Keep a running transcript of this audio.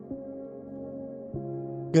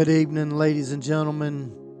Good evening, ladies and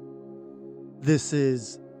gentlemen. This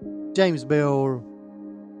is James Bell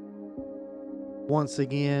once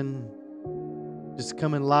again, just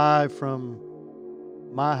coming live from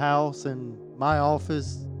my house and my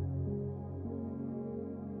office.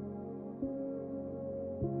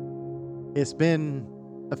 It's been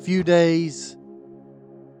a few days.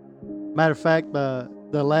 Matter of fact,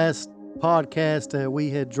 the last podcast that we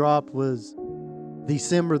had dropped was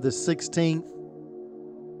December the 16th.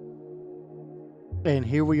 And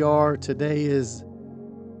here we are. Today is,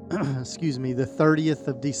 the 30th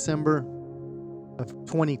of December of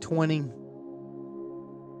 2020.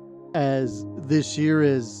 As this year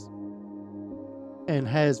is and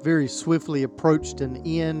has very swiftly approached an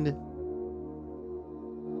end.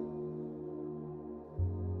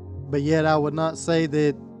 But yet I would not say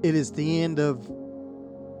that it is the end of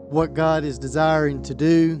what God is desiring to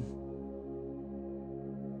do.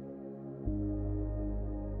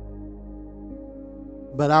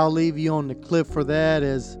 But I'll leave you on the cliff for that,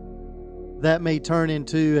 as that may turn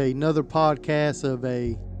into another podcast of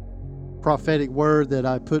a prophetic word that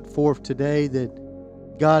I put forth today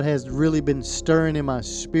that God has really been stirring in my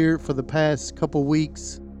spirit for the past couple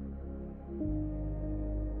weeks.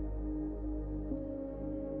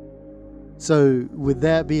 So with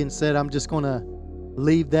that being said, I'm just going to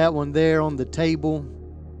leave that one there on the table.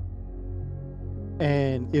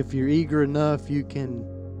 And if you're eager enough, you can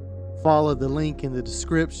follow the link in the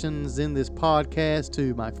descriptions in this podcast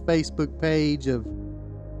to my Facebook page of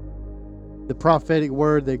the prophetic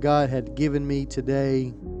word that God had given me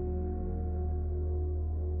today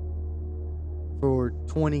for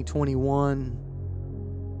 2021.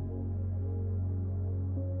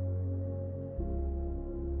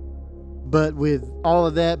 But with all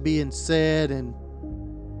of that being said and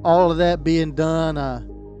all of that being done,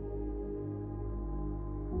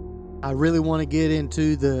 I really want to get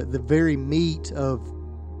into the very meat of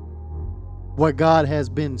what God has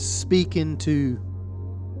been speaking to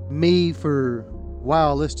me for,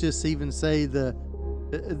 wow, let's just even say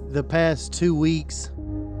the past 2 weeks.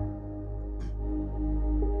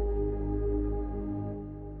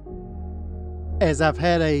 As I've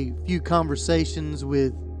had a few conversations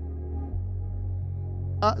with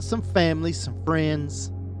some family, some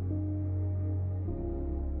friends.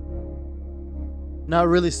 Not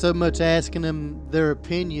really so much asking them their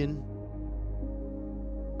opinion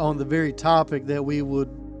on the very topic that we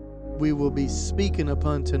will be speaking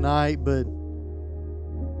upon tonight, but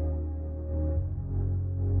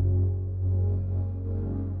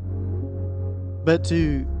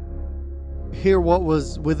to hear what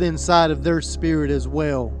was within inside of their spirit as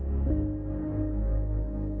well.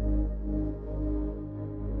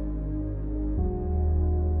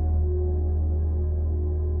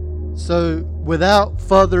 So, without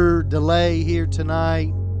further delay here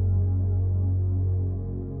tonight,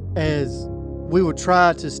 as we will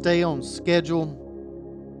try to stay on schedule,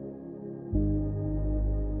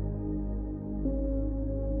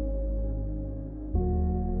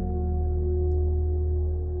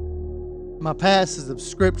 my passage of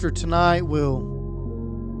scripture tonight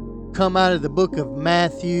will come out of the book of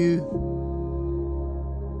Matthew.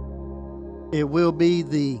 It will be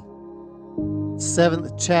the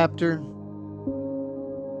 7th chapter.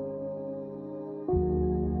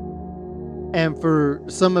 And for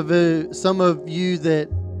some of you that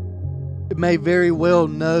may very well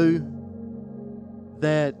know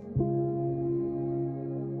that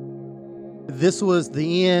this was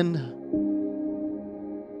the end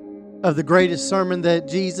of the greatest sermon that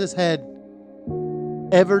Jesus had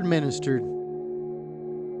ever administered.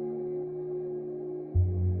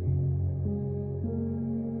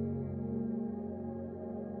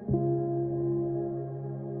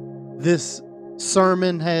 This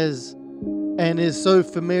sermon has and is so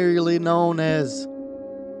familiarly known as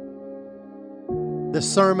the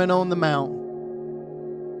Sermon on the Mount.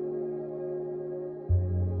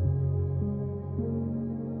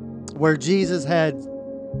 Where Jesus had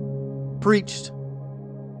preached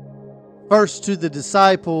first to the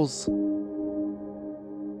disciples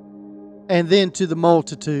and then to the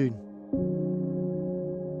multitude.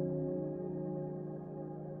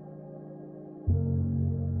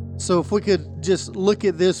 So if we could just look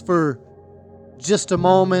at this for just a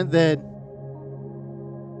moment, that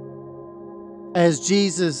as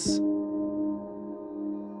Jesus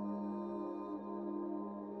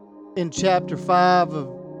in chapter 5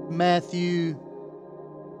 of Matthew,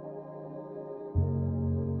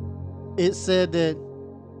 it said that,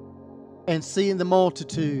 and seeing the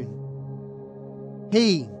multitude,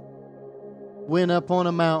 he went up on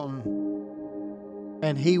a mountain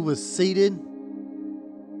and he was seated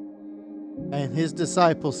and his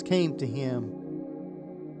disciples came to him.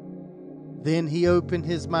 Then he opened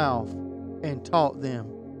his mouth and taught them.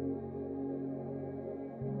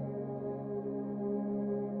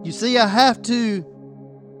 You see, I have to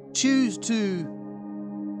choose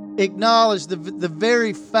to acknowledge the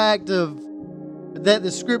very fact of that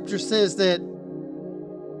the scripture says that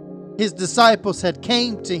his disciples had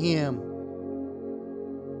came to him.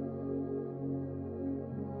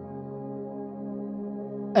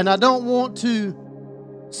 And I don't want to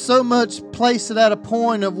so much place it at a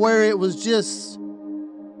point of where it was just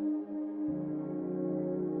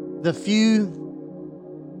the few,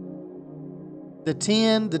 the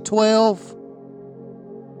 10, the 12.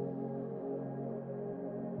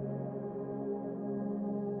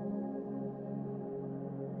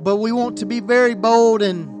 But we want to be very bold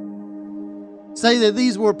and say that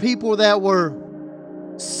these were people that were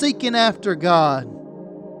seeking after God.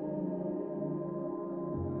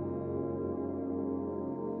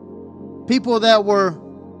 People that were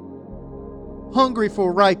hungry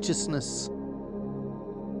for righteousness.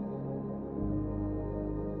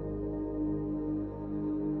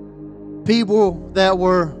 People that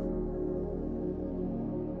were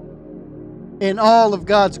in all of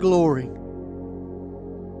God's glory.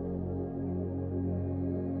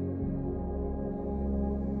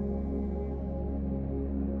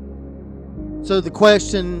 So the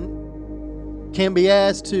question can be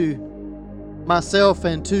asked to myself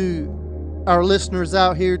and to our listeners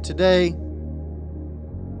out here today: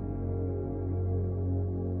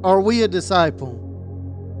 are we a disciple?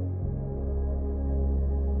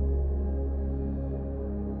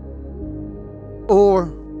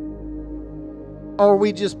 Or are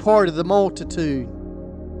we just part of the multitude?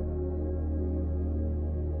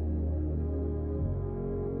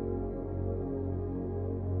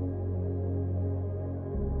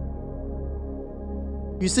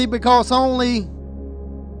 You see, because only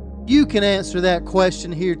you can answer that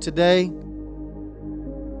question here today.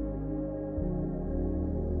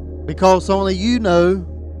 Because only you know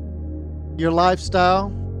your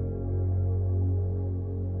lifestyle.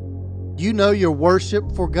 You know your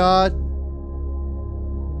worship for God.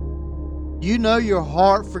 You know your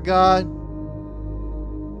heart for God.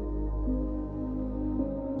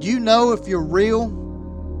 You know if you're real.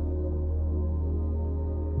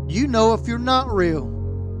 You know if you're not real.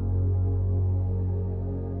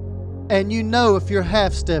 And you know if you're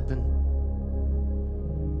half-stepping.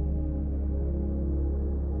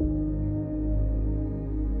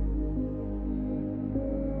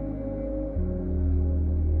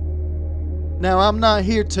 Now, I'm not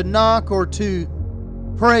here to knock or to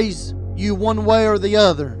praise you one way or the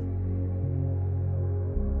other.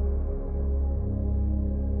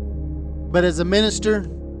 But as a minister,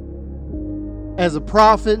 as a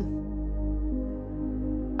prophet,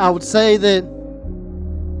 I would say that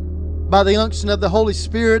by the unction of the Holy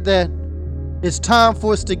Spirit that it's time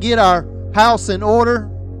for us to get our house in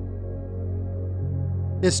order.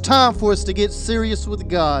 It's time for us to get serious with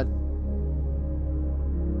God.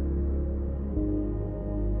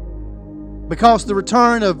 Because the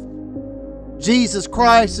return of Jesus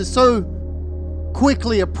Christ is so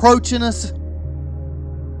quickly approaching us.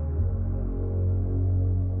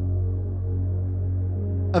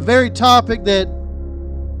 A very topic that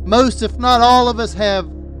most, if not all of us,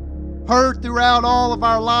 have heard throughout all of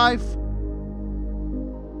our life.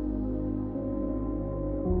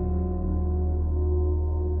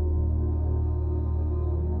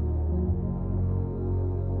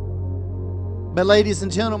 But ladies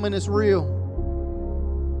and gentlemen, it's real.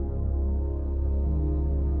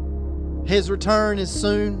 His return is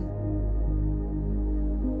soon.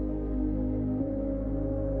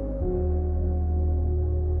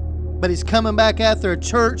 But He's coming back after a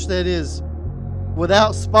church that is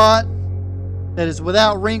without spot, that is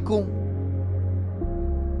without wrinkle.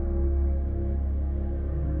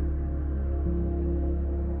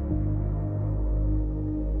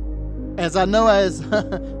 As I know,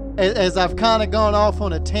 as I've kind of gone off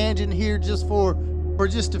on a tangent here just for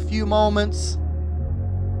just a few moments,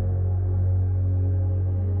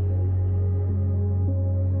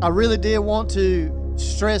 I really did want to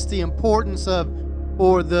stress the importance of,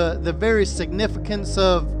 or the very significance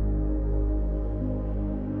of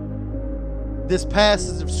this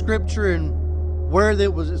passage of Scripture and where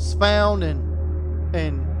it was found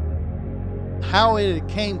and how it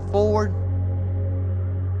came forward.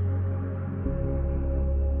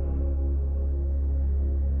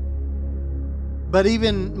 But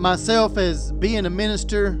even myself, as being a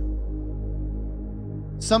minister,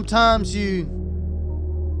 sometimes you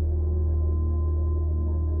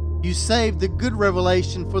save the good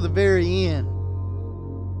revelation for the very end.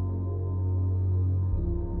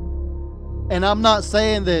 And I'm not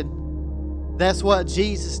saying that that's what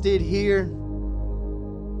Jesus did here.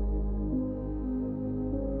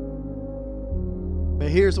 But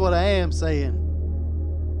here's what I am saying.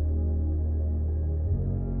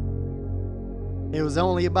 It was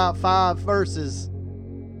only about 5 verses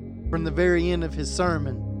from the very end of his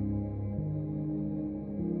sermon.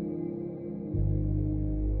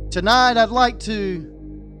 Tonight, I'd like to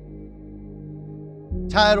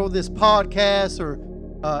title this podcast, or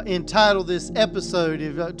entitle this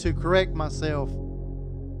episode, to correct myself,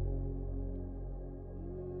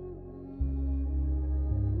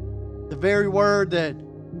 the very word that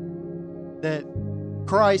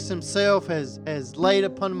Christ Himself has laid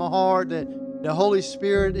upon my heart, that the Holy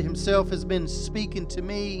Spirit Himself has been speaking to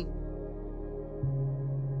me.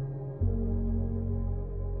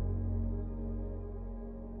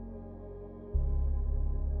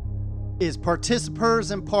 Is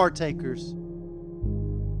participers and partakers.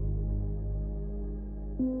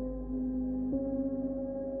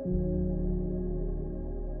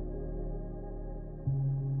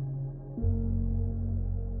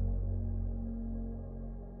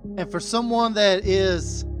 And for someone that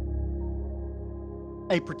is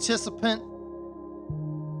a participant,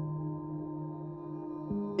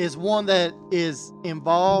 is one that is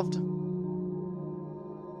involved,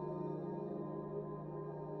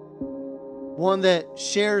 one that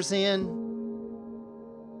shares in,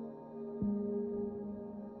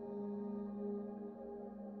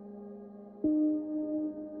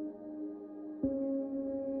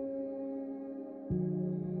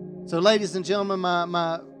 so ladies and gentlemen,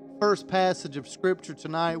 my first passage of Scripture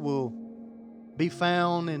tonight will be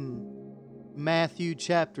found in Matthew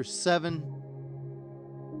chapter 7.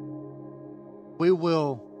 We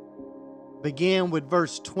will begin with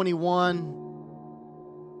verse 21.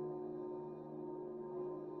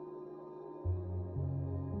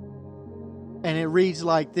 And it reads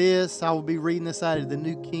like this. I will be reading this out of the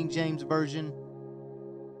New King James Version.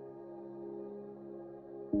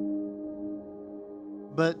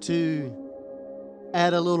 But to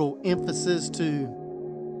add a little emphasis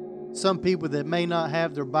to some people that may not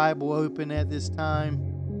have their Bible open at this time,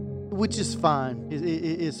 which is fine.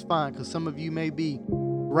 It's fine, because some of you may be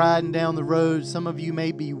riding down the road. Some of you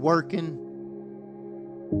may be working.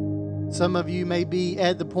 Some of you may be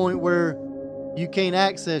at the point where you can't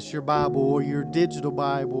access your Bible or your digital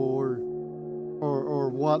Bible or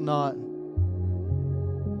whatnot.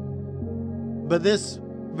 But this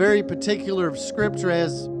very particular scripture,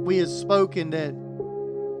 as we have spoken, that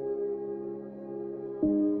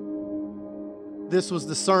this was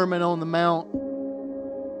the Sermon on the Mount.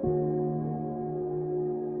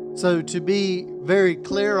 So to be very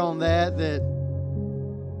clear on that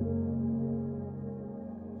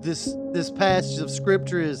this passage of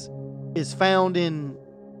scripture is found in,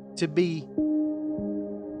 to be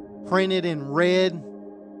printed in red,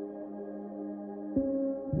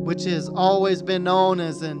 which has always been known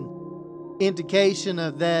as an indication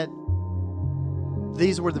of that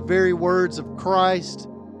these were the very words of Christ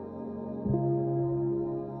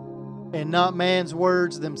and not man's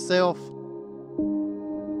words themselves.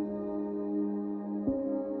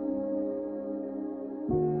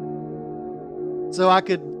 So I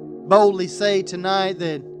could boldly say tonight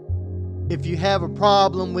that if you have a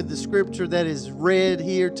problem with the scripture that is read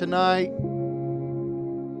here tonight,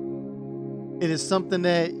 it is something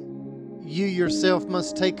that you yourself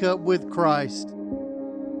must take up with Christ.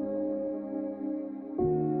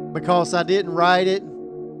 Because I didn't write it,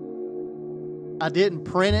 I didn't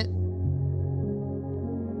print it,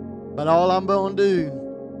 but all I'm going to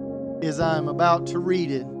do is I'm about to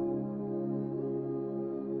read it.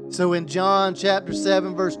 So in John chapter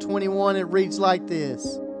 7 verse 21, it reads like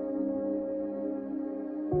this.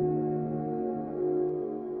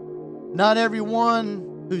 Not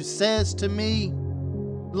everyone who says to me,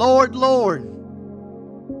 Lord, Lord,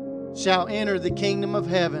 shall enter the kingdom of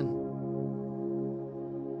heaven,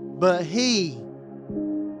 but he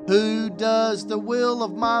who does the will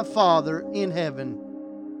of my Father in heaven.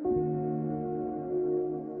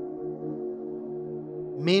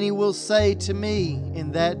 Many will say to me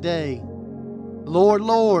in that day, Lord,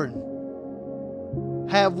 Lord,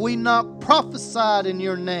 have we not prophesied in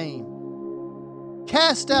your name,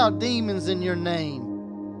 cast out demons in your name,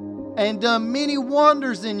 and done many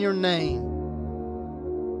wonders in your name?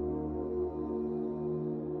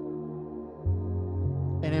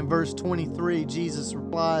 And in verse 23, Jesus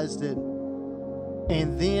replies that,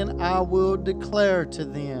 and then I will declare to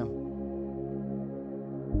them,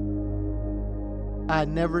 I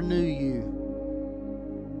never knew you.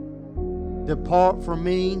 Depart from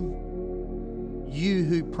me, you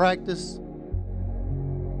who practice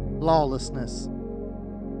lawlessness.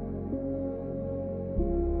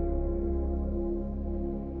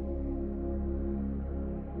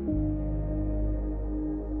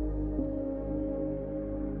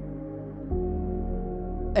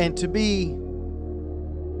 And to be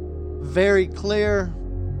very clear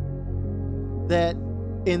that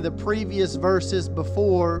in the previous verses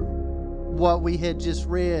before what we had just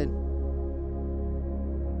read,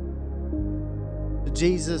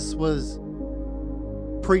 Jesus was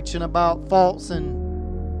preaching about false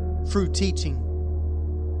and true teaching.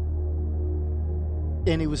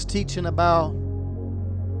 And he was teaching about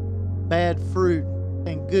bad fruit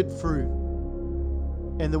and good fruit.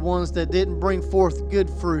 And the ones that didn't bring forth good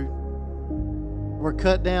fruit were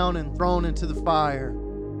cut down and thrown into the fire.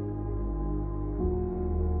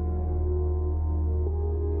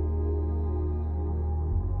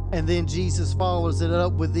 And then Jesus follows it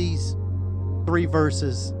up with these 3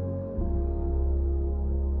 verses.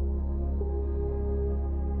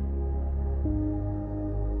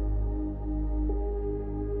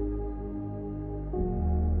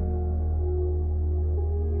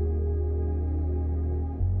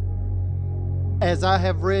 As I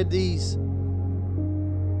have read these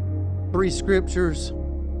 3 scriptures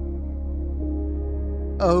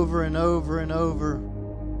over and over and over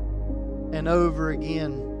and over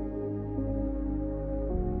again,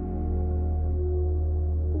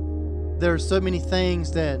 there are so many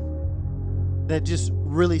things that just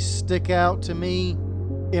really stick out to me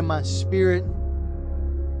in my spirit.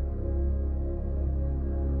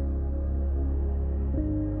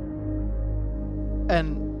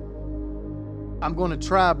 And I'm going to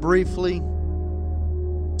try briefly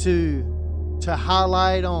to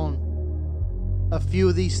highlight on a few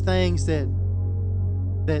of these things that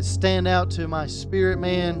stand out to my spirit,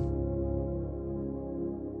 man.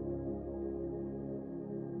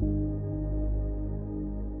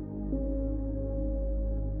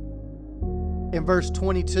 In verse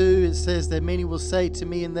 22, it says that many will say to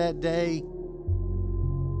me in that day,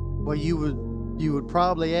 well, you would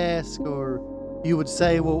probably ask, or you would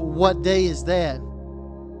say, well, what day is that?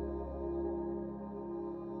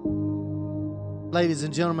 Ladies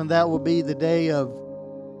and gentlemen, that will be the day of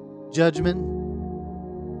judgment.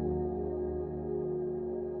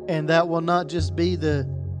 And that will not just be the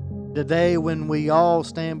day when we all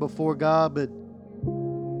stand before God, but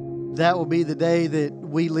that will be the day that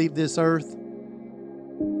we leave this earth.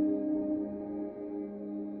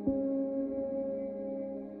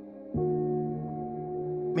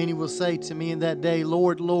 Many will say to me in that day,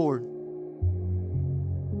 Lord, Lord.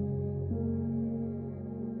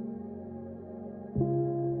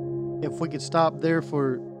 If we could stop there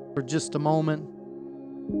for just a moment.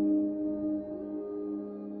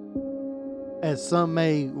 As some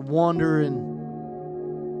may wonder and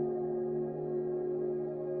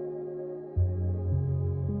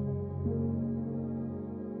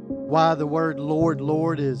why the word Lord,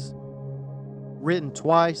 Lord is written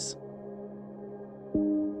twice.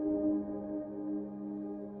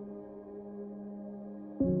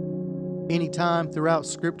 Anytime throughout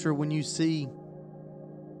Scripture when you see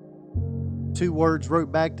 2 words wrote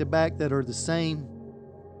back to back that are the same,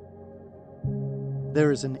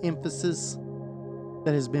 there is an emphasis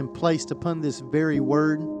that has been placed upon this very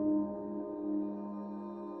word.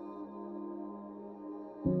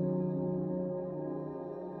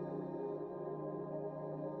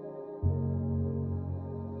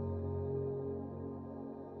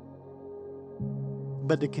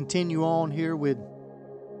 But to continue on here with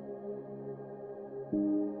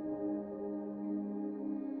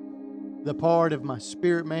the part of my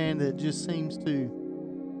spirit, man, that just seems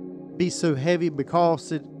to be so heavy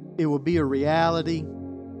because it will be a reality.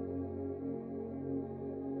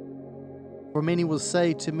 For many will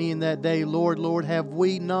say to me in that day, Lord, Lord, have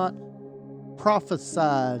we not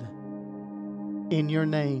prophesied in your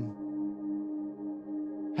name?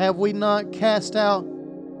 Have we not cast out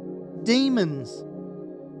demons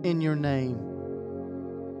in your name?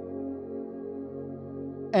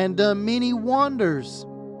 And done many wonders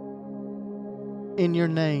in your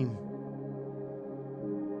name?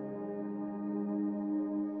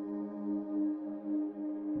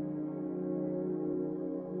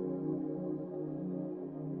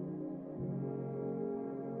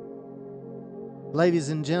 Ladies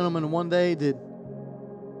and gentlemen, one day that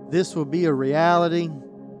this will be a reality,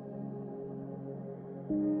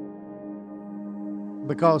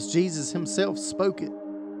 because Jesus himself spoke it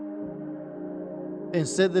and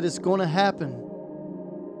said that it's going to happen.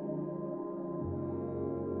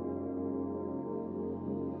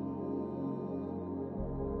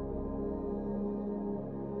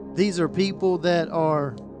 These are people that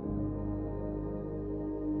are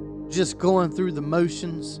just going through the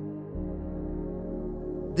motions.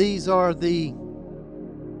 These are the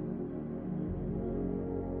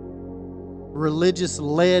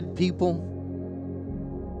religious-led people.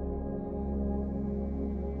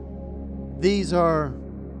 These are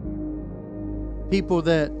people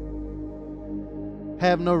that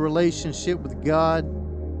have no relationship with God.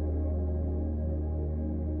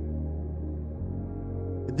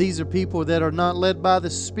 These are people that are not led by the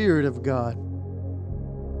Spirit of God.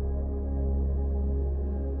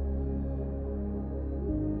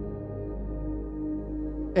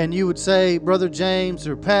 And you would say, Brother James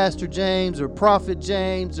or Pastor James or Prophet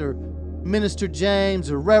James or Minister James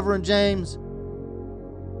or Reverend James,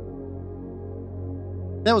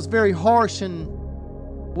 that was very harsh in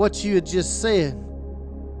what you had just said.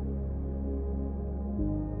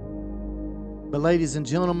 But ladies and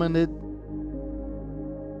gentlemen,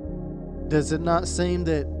 does it not seem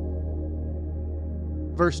that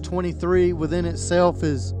verse 23 within itself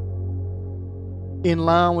is in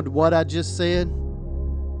line with what I just said?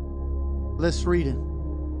 Let's read it.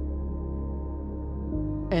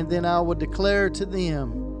 And then I will declare to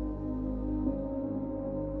them,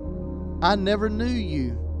 I never knew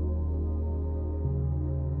you.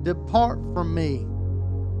 Depart from me,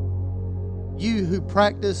 you who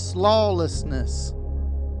practice lawlessness.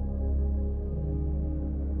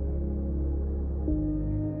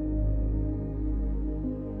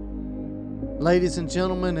 Ladies and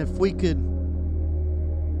gentlemen, if we could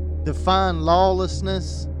define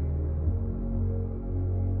lawlessness,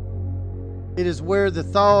 it is where the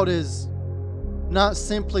thought is not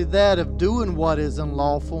simply that of doing what is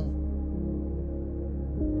unlawful,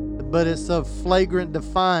 but it's of flagrant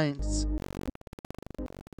defiance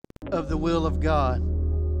of the will of God.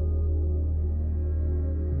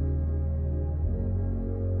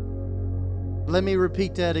 Let me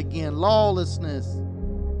repeat that again. Lawlessness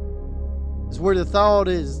is where the thought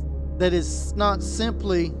is that it's not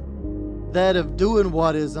simply that of doing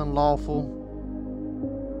what is unlawful,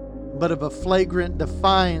 but of a flagrant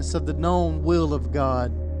defiance of the known will of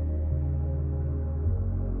God.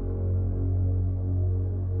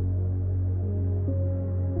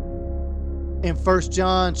 In 1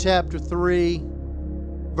 John chapter 3,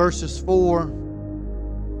 verses 4,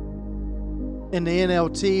 in the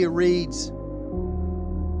NLT it reads,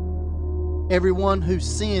 everyone who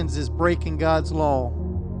sins is breaking God's law,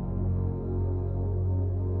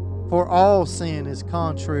 for all sin is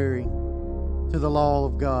contrary to the law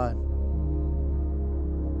of God.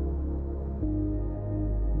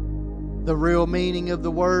 The real meaning of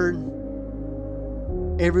the word,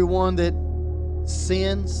 everyone that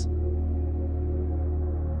sins,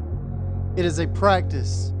 it is a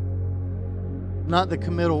practice, not the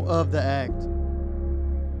committal of the act.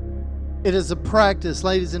 It is a practice,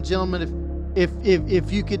 ladies and gentlemen.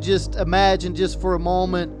 If you could just imagine just for a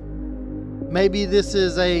moment, maybe this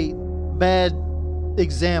is a bad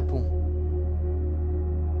example,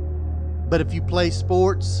 but if you play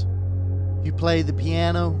sports, if you play the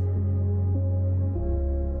piano,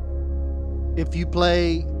 if you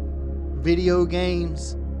play video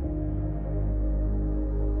games,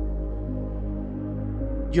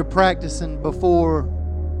 you're practicing before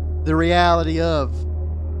the reality of.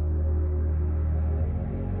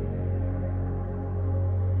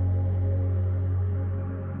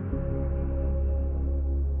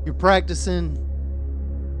 You're practicing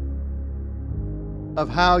of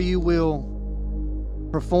how you will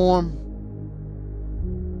perform.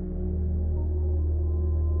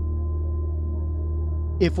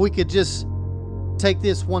 If we could just take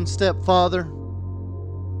this one step farther,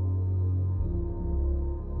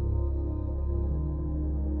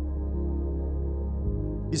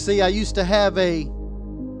 you see, I used to have I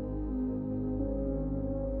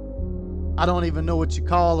don't even know what you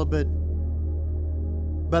call it,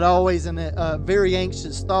 but always in a very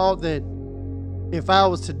anxious thought that if I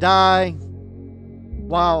was to die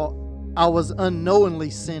while I was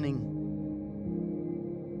unknowingly sinning,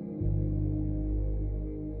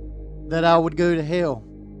 that I would go to hell.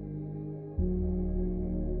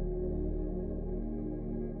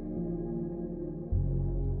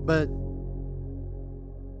 But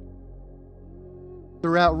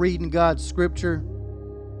throughout reading God's scripture,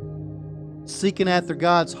 seeking after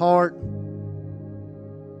God's heart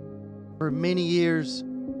for many years,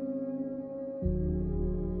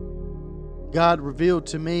 God revealed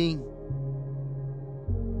to me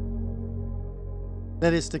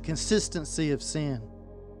that it's the consistency of sin.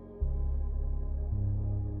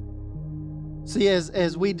 See,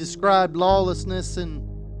 as we described lawlessness in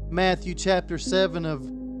Matthew chapter 7, of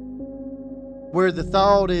where the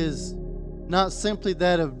thought is not simply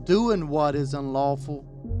that of doing what is unlawful,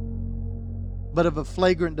 but of a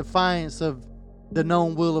flagrant defiance of the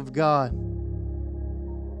known will of God.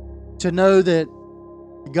 To know that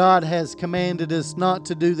God has commanded us not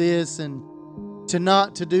to do this and to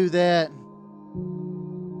not to do that.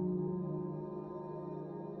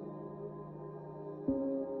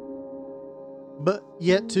 But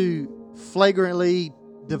yet to flagrantly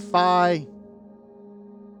defy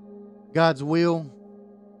God's will,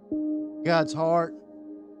 God's heart.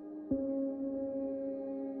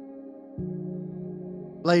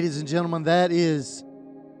 Ladies and gentlemen, that is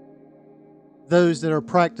those that are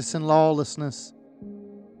practicing lawlessness.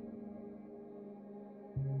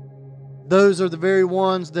 Those are the very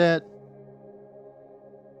ones that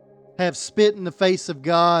have spit in the face of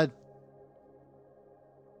God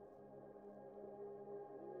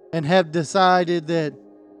and have decided that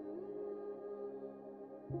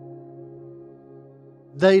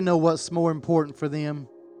they know what's more important for them.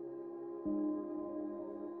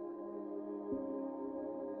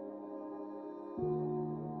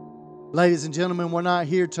 Ladies and gentlemen, we're not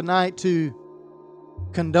here tonight to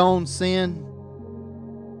condone sin.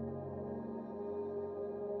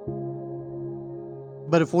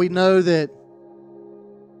 But if we know that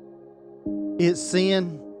it's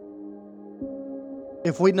sin,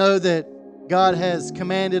 if we know that God has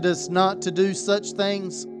commanded us not to do such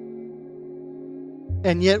things,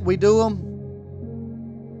 and yet we do them,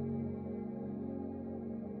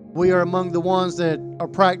 we are among the ones that are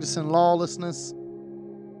practicing lawlessness.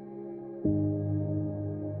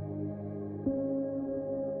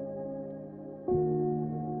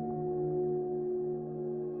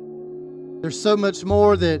 There's so much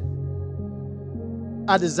more that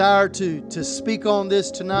I desire to speak on this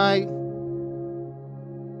tonight.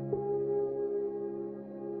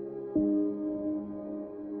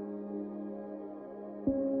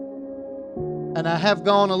 And I have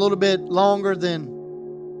gone a little bit longer than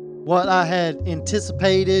what I had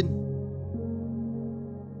anticipated.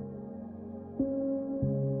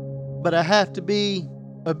 But I have to be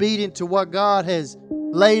obedient to what God has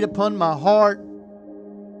laid upon my heart.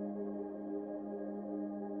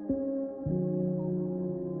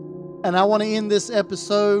 And I want to end this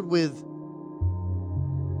episode with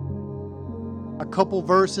a couple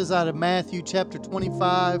verses out of Matthew chapter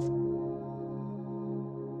 25.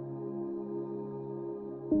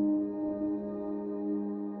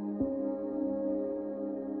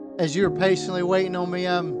 As you're patiently waiting on me,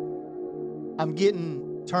 I'm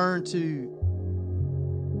getting turned to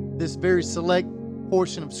this very select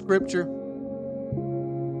portion of Scripture.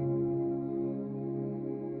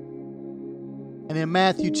 And in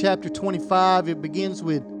Matthew chapter 25, it begins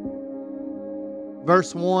with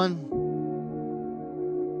verse 1.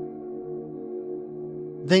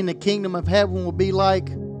 Then the kingdom of heaven will be like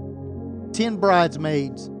 10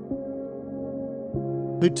 bridesmaids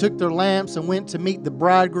who took their lamps and went to meet the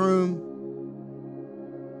bridegroom.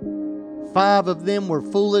 5 of them were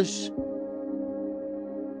foolish,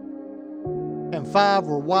 and 5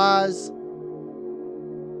 were wise.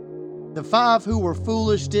 The 5 who were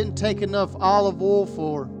foolish didn't take enough olive oil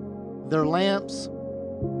for their lamps,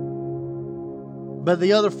 but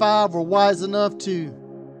the other 5 were wise enough to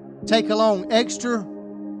take along extra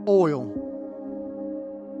oil.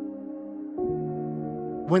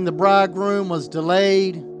 When the bridegroom was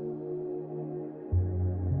delayed,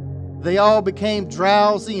 they all became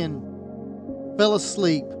drowsy and fell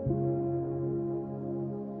asleep.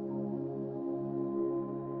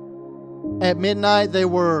 At midnight, they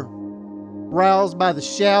were roused by the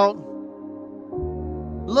shout,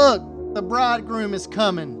 "Look, the bridegroom is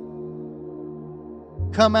coming.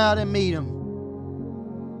 Come out and meet him."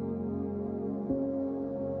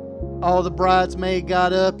 All the bridesmaids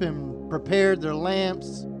got up and prepared their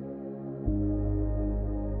lamps.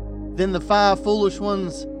 Then the 5 foolish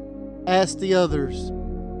ones asked the others,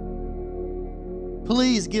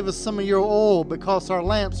 "Please give us some of your oil because our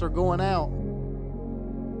lamps are going out."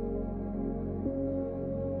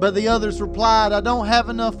 But the others replied, "I don't have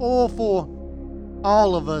enough oil for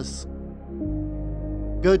all of us.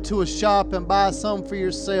 Go to a shop and buy some for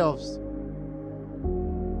yourselves."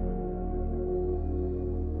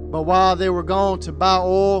 But while they were gone to buy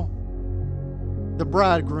oil, the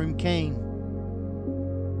bridegroom came.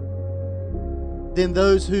 Then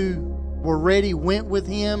those who were ready went with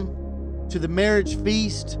him to the marriage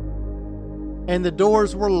feast, and the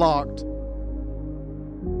doors were locked.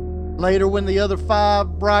 Later, when the other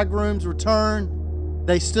 5 bridegrooms returned,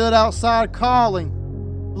 they stood outside calling,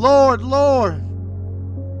 "Lord, Lord,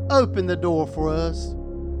 open the door for us."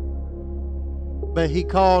 But he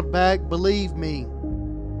called back, "Believe me,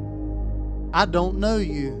 I don't know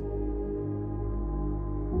you."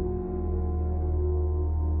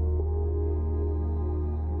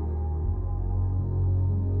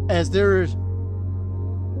 as there are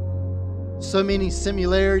so many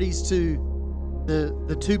similarities to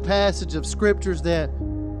the two passages of scriptures that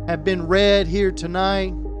have been read here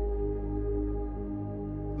tonight,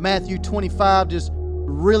 Matthew 25 just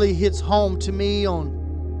really hits home to me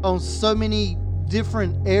on so many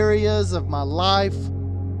different areas of my life.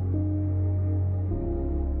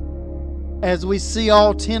 As we see,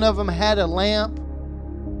 all 10 of them had a lamp,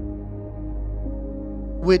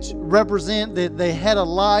 which represent that they had a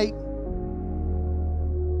light,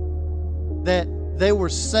 that they were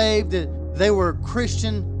saved, that they were a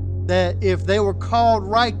Christian, that if they were called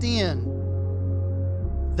right then,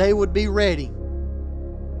 they would be ready.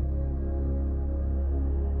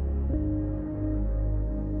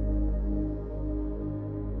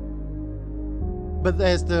 But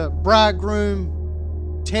as the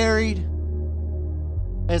bridegroom tarried,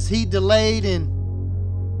 as he delayed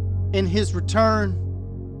in his return,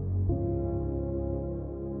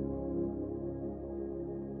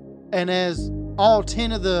 and as all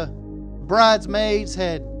 10 of the bridesmaids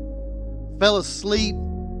had fell asleep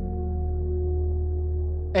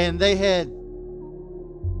and they had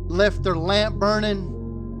left their lamp burning,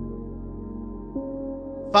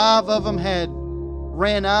 5 of them had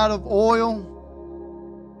ran out of oil,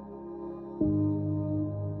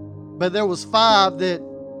 but there was 5 that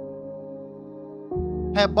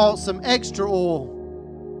had bought some extra oil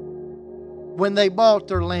when they bought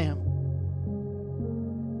their lamp.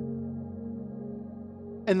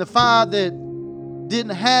 And the 5 that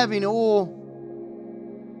didn't have any oil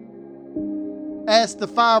asked the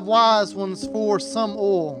 5 wise ones for some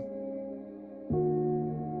oil.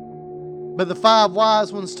 But the 5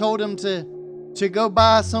 wise ones told them to go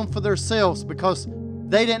buy some for themselves, because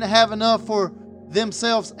they didn't have enough for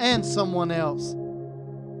themselves and someone else.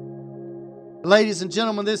 Ladies and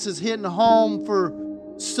gentlemen, this is hitting home for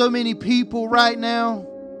so many people right now.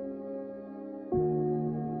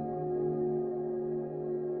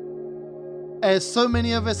 As so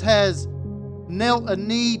many of us has knelt a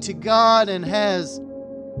knee to God and has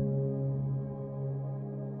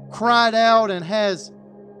cried out and has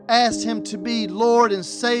asked Him to be Lord and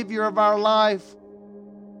Savior of our life.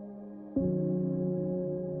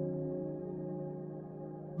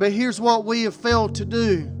 But here's what we have failed to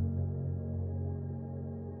do.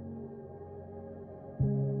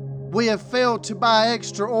 We have failed to buy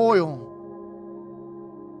extra oil.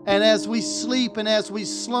 And as we sleep and as we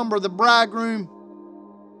slumber, the bridegroom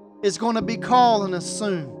is going to be calling us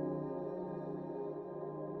soon.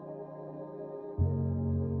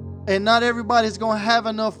 And not everybody's going to have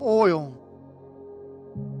enough oil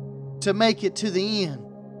to make it to the end.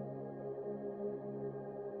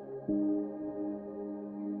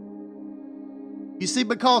 You see,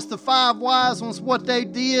 because the 5 wise ones, what they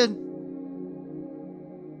did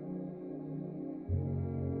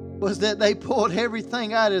was that they pulled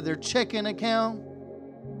everything out of their checking account,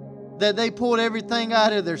 that they pulled everything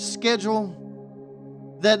out of their schedule,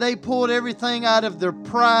 that they pulled everything out of their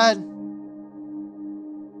pride,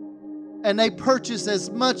 and they purchased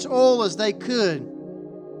as much oil as they could.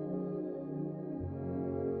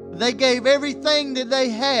 They gave everything that they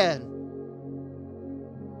had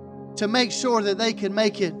to make sure that they could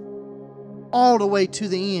make it all the way to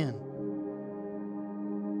the end.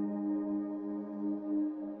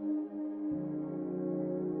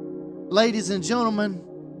 Ladies and gentlemen,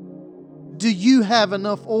 do you have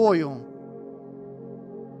enough oil?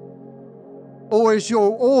 Or is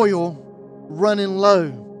your oil running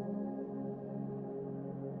low?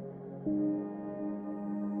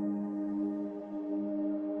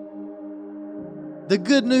 The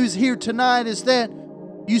good news here tonight is that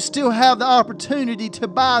you still have the opportunity to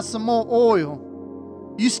buy some more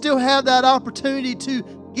oil. You still have that opportunity to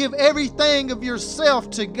give everything of yourself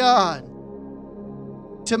to God,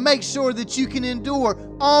 to make sure that you can endure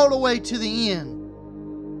all the way to the end.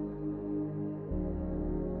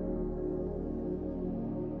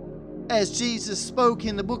 As Jesus spoke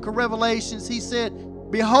in the book of Revelations, He said,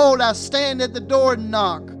 "Behold, I stand at the door and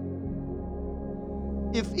knock.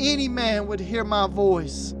 If any man would hear my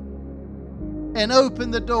voice and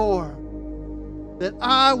open the door, that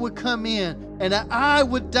I would come in and that I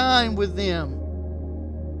would dine with them."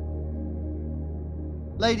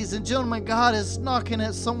 Ladies and gentlemen, God is knocking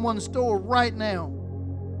at someone's door right now.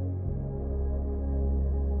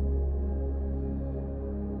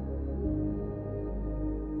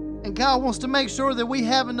 And God wants to make sure that we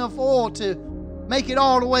have enough oil to make it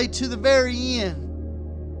all the way to the very end.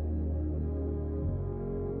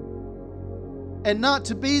 And not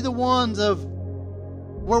to be the ones of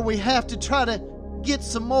where we have to try to get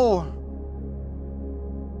some more.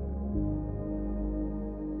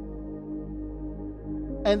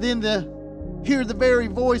 And then to hear the very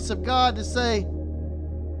voice of God to say,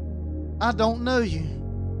 I don't know you.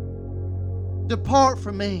 Depart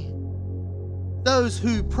from me, those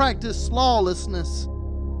who practice lawlessness.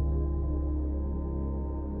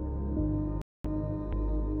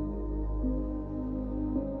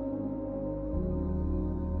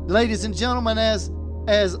 Ladies and gentlemen, as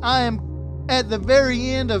I am at the very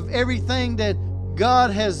end of everything that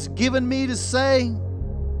God has given me to say,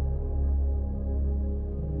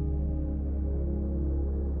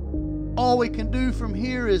 all we can do from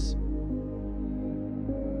here is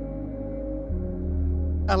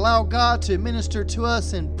allow God to minister to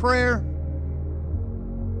us in prayer,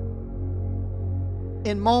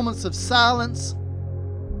 in moments of silence,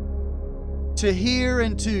 to hear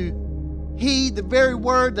and to heed the very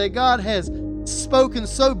word that God has spoken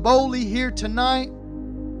so boldly here tonight.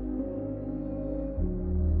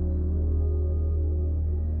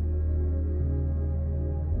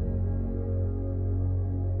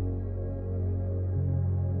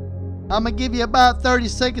 I'm going to give you about 30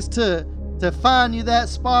 seconds to find you that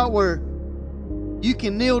spot where you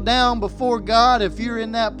can kneel down before God if you're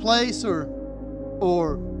in that place, or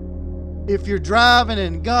if you're driving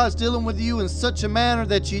and God's dealing with you in such a manner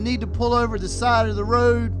that you need to pull over the side of the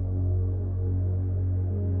road.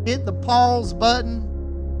 Hit the pause button.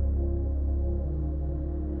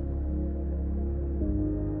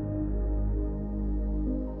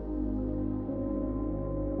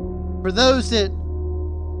 For those that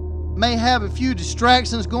may have a few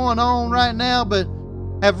distractions going on right now, but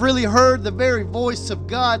have really heard the very voice of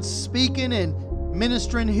God speaking and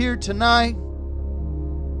ministering here tonight,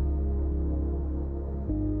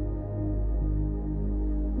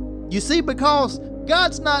 you see, because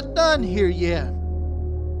God's not done here yet.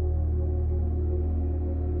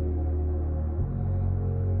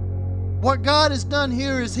 What God has done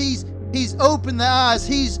here is He's opened the eyes.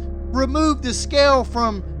 He's removed the scale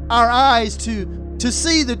from our eyes to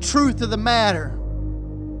see the truth of the matter.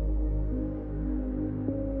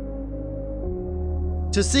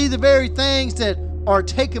 To see the very things that are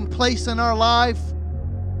taking place in our life.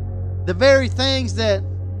 The very things that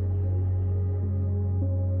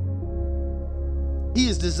He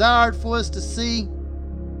has desired for us to see.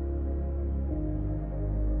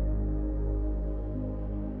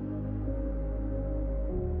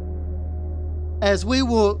 As we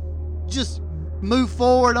will just move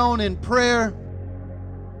forward on in prayer,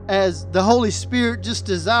 as the Holy Spirit just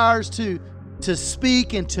desires to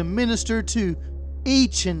speak and to minister to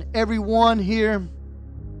each and every one here,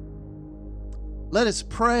 let us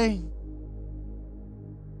pray.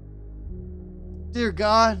 Dear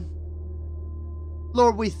God,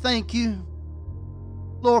 Lord, we thank you,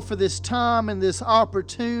 Lord, for this time and this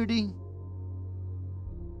opportunity,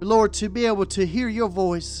 Lord, to be able to hear your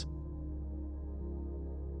voice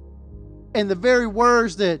and the very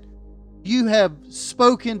words that you have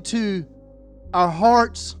spoken to our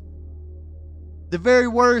hearts, the very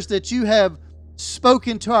words that you have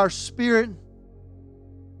spoken to our spirit,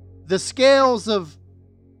 the scales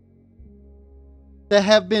that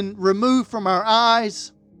have been removed from our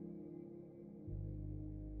eyes,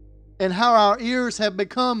 and how our ears have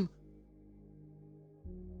become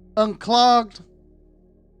unclogged.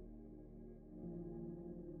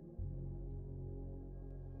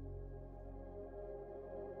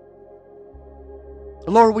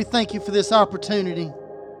 Lord, we thank you for this opportunity.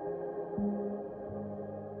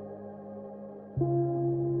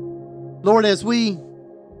 Lord, as we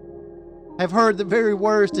have heard the very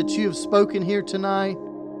words that you have spoken here tonight,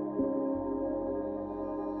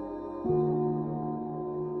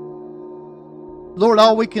 Lord,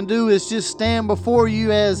 all we can do is just stand before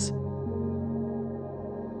you as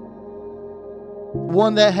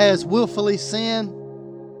one that has willfully sinned,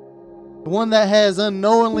 one that has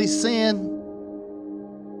unknowingly sinned,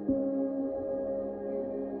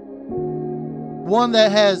 one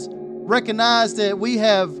that has recognized that we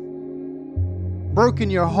have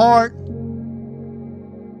broken your heart.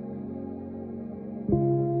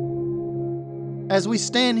 As we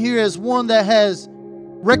stand here as one that has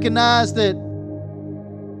recognized that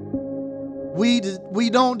we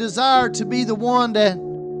don't desire to be the one that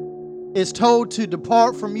is told to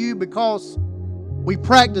depart from you because we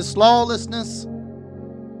practice lawlessness.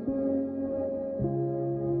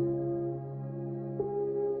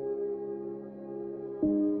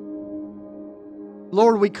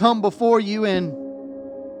 Lord, we come before you and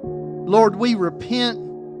Lord, we repent.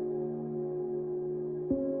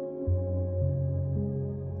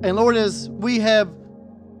 And Lord, as we have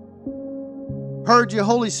heard your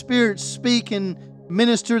Holy Spirit speak and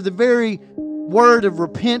minister the very word of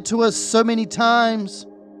repent to us so many times,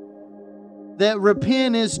 that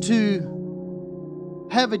repent is to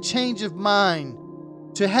have a change of mind,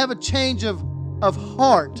 to have a change of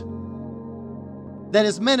heart that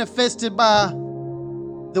is manifested by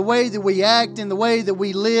the way that we act and the way that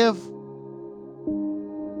we live.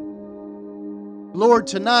 Lord,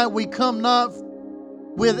 tonight we come not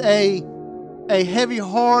with a heavy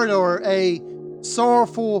heart or a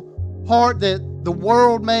sorrowful heart that the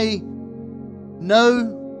world may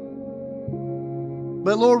know.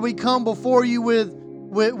 But Lord, we come before you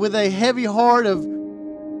with a heavy heart of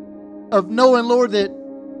knowing, Lord, that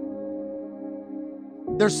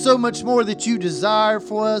there's so much more that you desire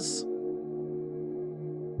for us.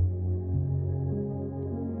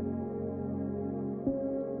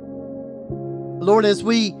 Lord, as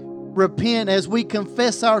we repent, as we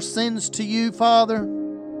confess our sins to you, Father,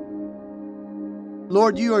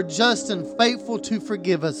 Lord, you are just and faithful to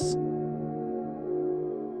forgive us.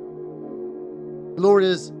 Lord,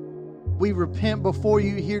 as we repent before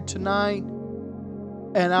you here tonight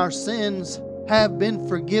and our sins have been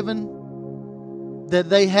forgiven, that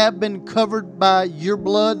they have been covered by your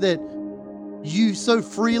blood that you so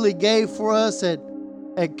freely gave for us at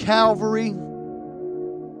Calvary.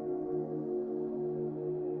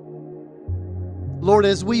 Lord,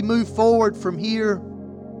 as we move forward from here,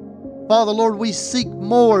 Father, Lord, we seek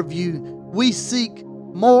more of you. We seek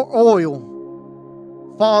more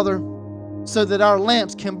oil, Father, so that our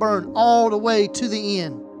lamps can burn all the way to the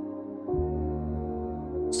end,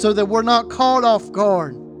 so that we're not caught off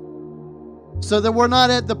guard, so that we're not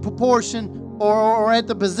at the proportion or at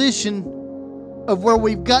the position of where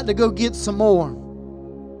we've got to go get some more.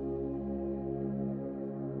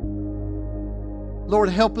 Lord,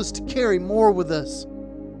 help us to carry more with us.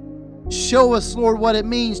 Show us, Lord, what it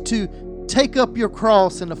means to take up your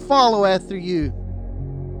cross and to follow after you.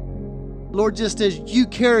 Lord, just as you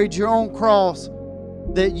carried your own cross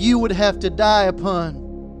that you would have to die upon,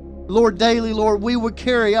 Lord, daily, Lord, we would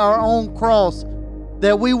carry our own cross,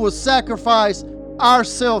 that we will sacrifice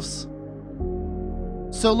ourselves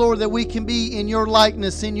so, Lord, that we can be in your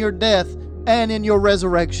likeness, in your death, and in your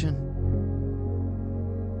resurrection.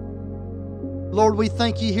 Lord, we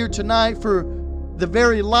thank you here tonight for the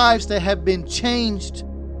very lives that have been changed.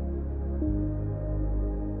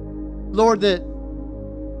 Lord, that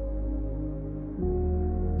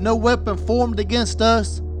no weapon formed against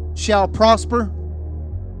us shall prosper.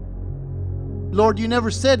 Lord, you never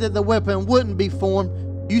said that the weapon wouldn't be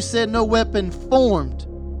formed. You said no weapon formed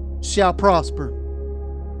shall prosper.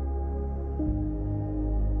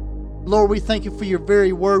 Lord, we thank you for your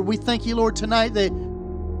very word. We thank you, Lord, tonight that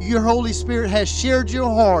your Holy Spirit has shared your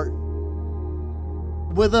heart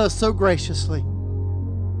with us so graciously.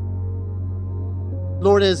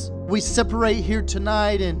 Lord, as we separate here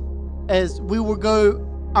tonight and as we will go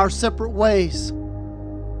our separate ways,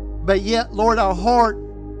 but yet, Lord, our heart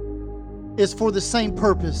is for the same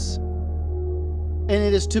purpose, and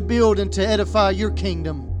it is to build and to edify your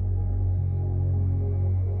kingdom.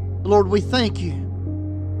 Lord, we thank you.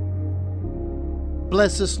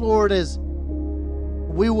 Bless us, Lord, as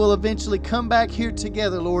we will eventually come back here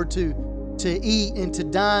together, Lord, to eat and to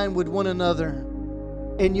dine with one another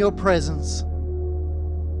in your presence.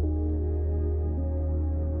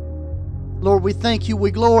 Lord, we thank you. We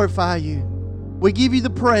glorify you. We give you the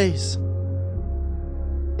praise.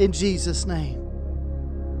 In Jesus' name.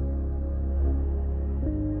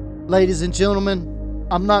 Ladies and gentlemen,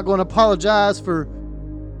 I'm not going to apologize for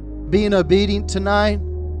being obedient tonight.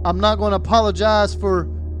 I'm not going to apologize for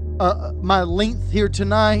my length here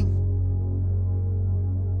tonight,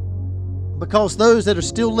 because those that are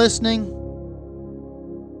still listening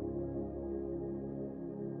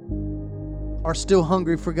are still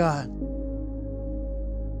hungry for God.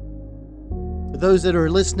 Those that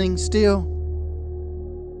are listening still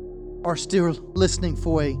are still listening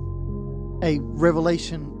for a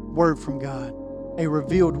revelation word from God, a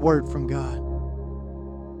revealed word from God.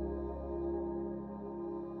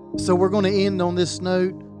 So we're going to end on this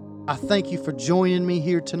note. I thank you for joining me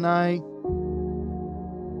here tonight.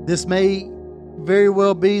 This may very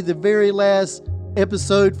well be the very last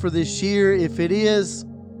episode for this year. If it is,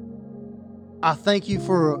 I thank you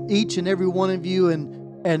for each and every one of you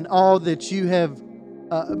and all that you have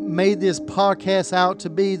made this podcast out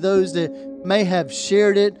to be. Those that may have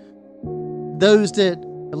shared it, those that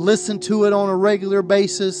listen to it on a regular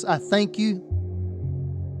basis, I thank you.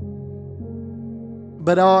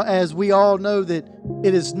 But as we all know that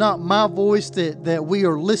it is not my voice that we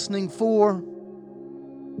are listening for,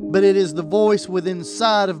 but it is the voice within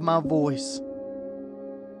inside of my voice.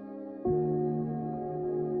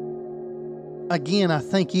 Again, I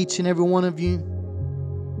thank each and every one of you.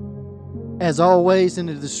 As always, in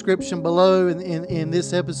the description below in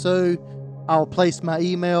this episode, I'll place my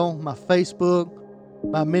email, my Facebook,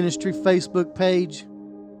 my ministry Facebook page.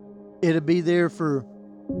 It'll be there for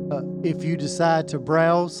if you decide to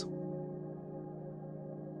browse.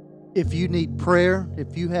 If you need prayer,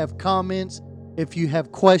 if you have comments, if you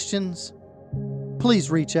have questions, please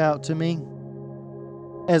reach out to me.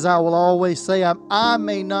 As I will always say, I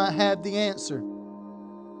may not have the answer,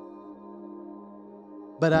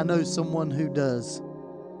 but I know someone who does.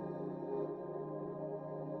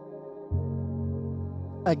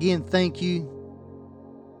 Again, thank you.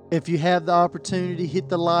 If you have the opportunity, hit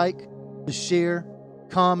the like, the share,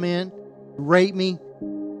 comment, rate me.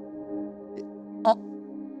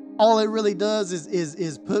 All it really does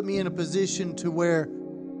is put me in a position to where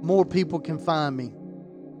more people can find me.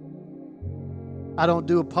 I don't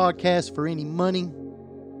do a podcast for any money.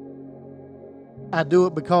 I do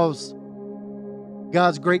it because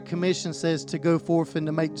God's Great Commission says to go forth and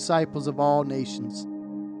to make disciples of all nations.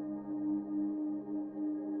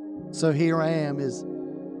 So here I am.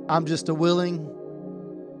 I'm just a willing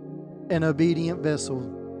and obedient vessel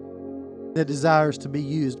that desires to be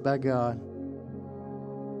used by God.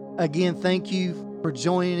 Again, thank you for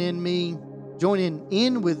joining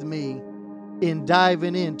in with me in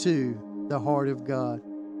diving into the heart of God.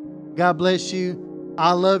 God bless you.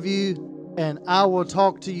 I love you, and I will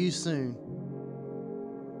talk to you soon.